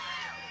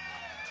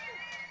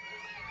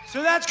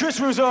So that's Chris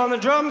Russo on the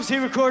drums. He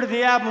recorded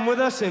the album with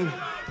us and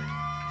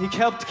he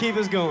helped keep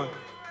us going.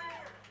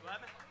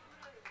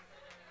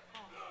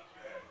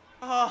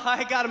 Oh,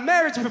 I got a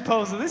marriage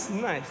proposal. This is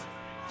nice.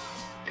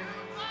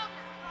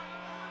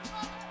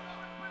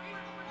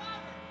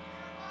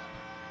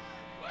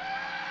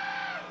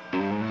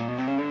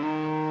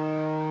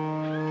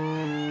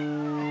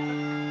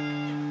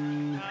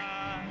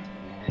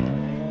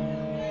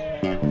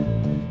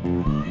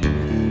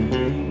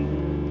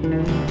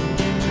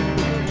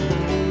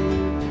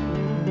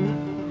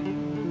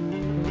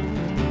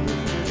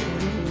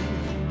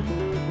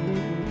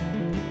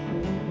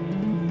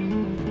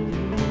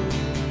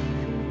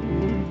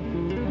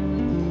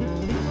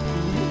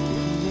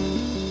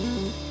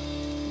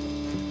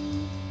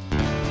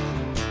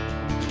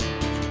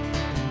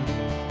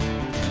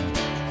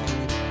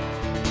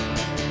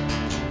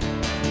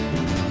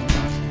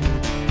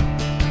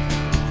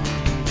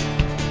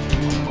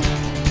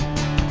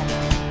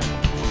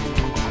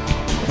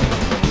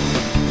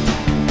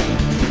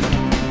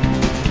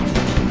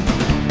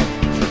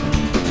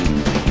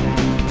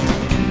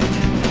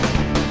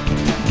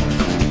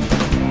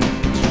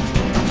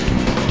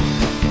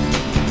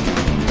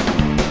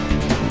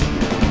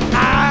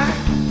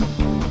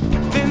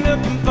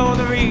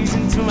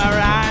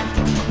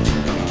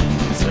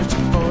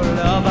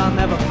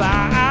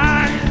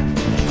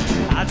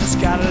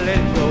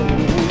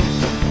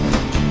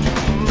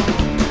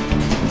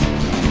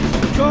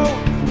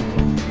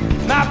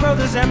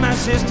 And my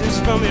sisters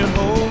from your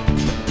home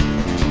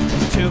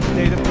till the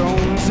day the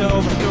throne's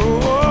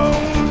overthrown.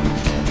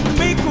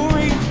 Make or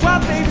reap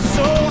what they've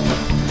sown.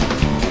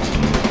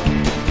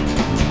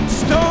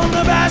 Storm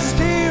the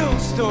Bastille,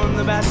 storm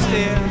the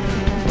Bastille.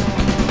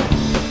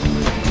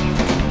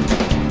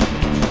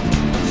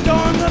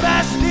 Storm the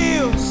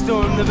Bastille,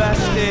 storm the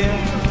Bastille.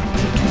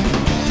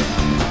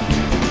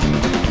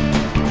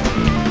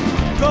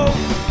 Go,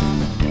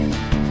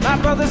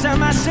 my brothers and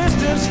my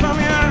sisters from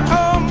your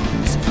homes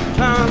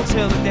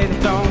until the day the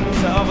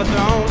throne's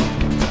overthrown.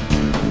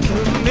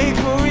 Make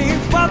or reap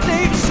what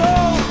they've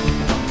sown.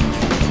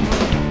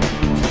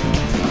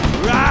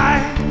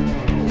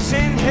 Rise,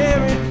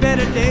 inherit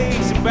better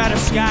days and brighter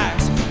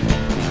skies.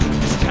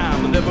 This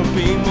time will never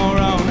be more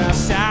on our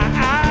side.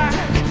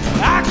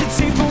 I can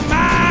see for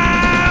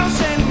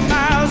miles and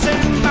miles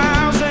and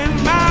miles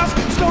and miles.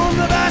 Storm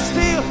the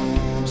Bastille,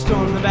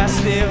 storm the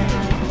Bastille.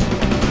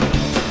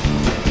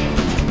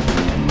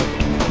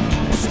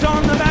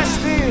 Storm the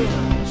Bastille,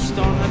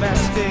 storm the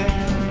Bastille.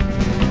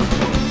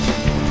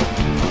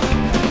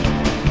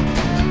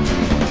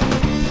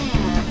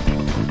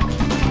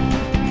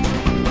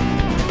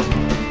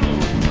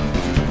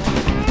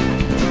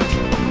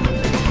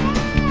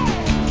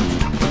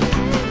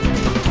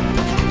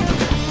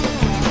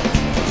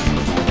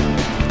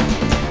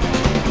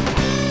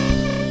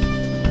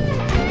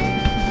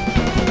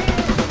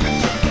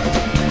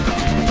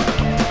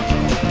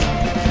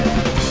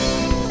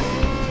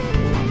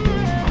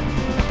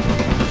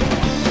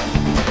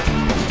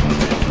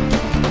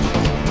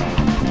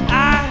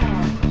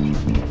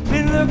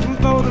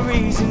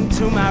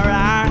 To my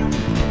right,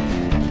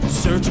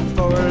 searching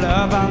for a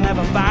love I'll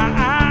never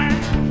find.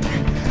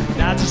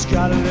 And I just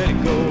gotta let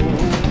it go.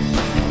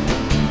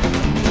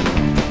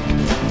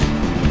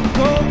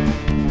 Go,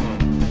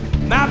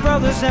 my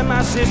brothers and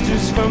my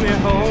sisters from your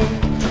home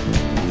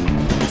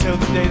till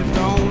the day the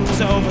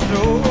throne's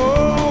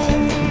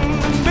overthrown.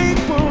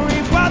 People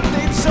reap what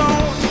they've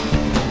sown.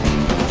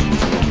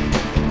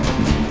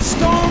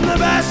 Storm the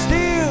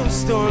Bastille,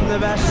 storm the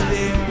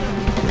Bastille.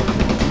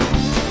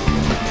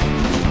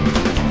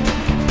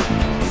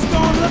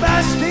 Storm the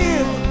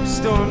Bastille,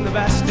 storm the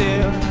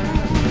Bastille.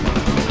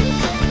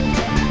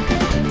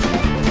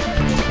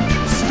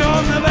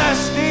 Storm the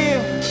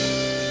Bastille,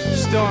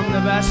 storm the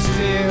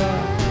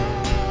Bastille.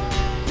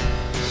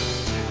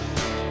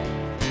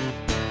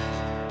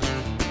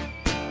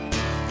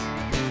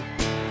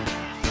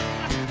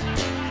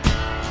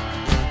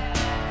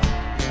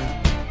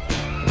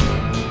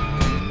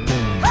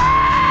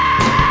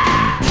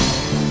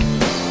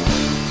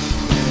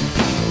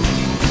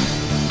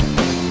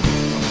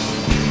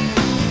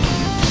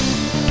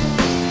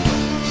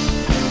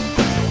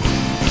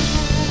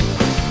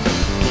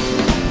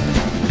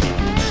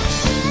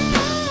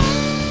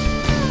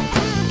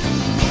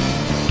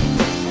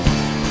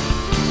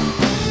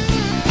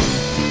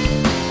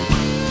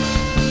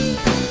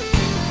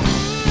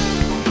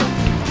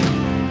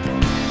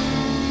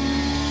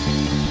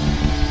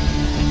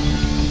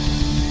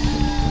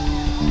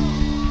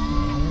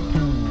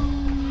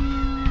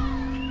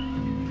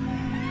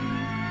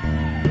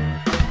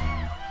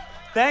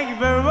 Thank you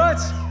very much.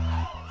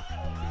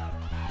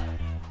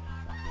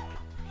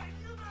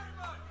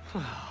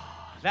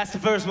 That's the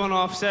first one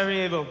off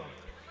Sarajevo.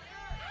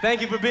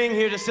 Thank you for being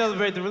here to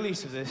celebrate the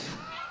release of this.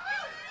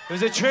 It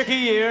was a tricky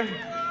year,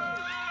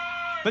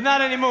 but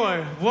not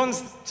anymore. One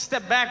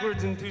step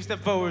backwards and two step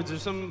forwards, or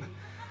some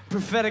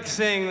prophetic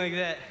saying like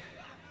that.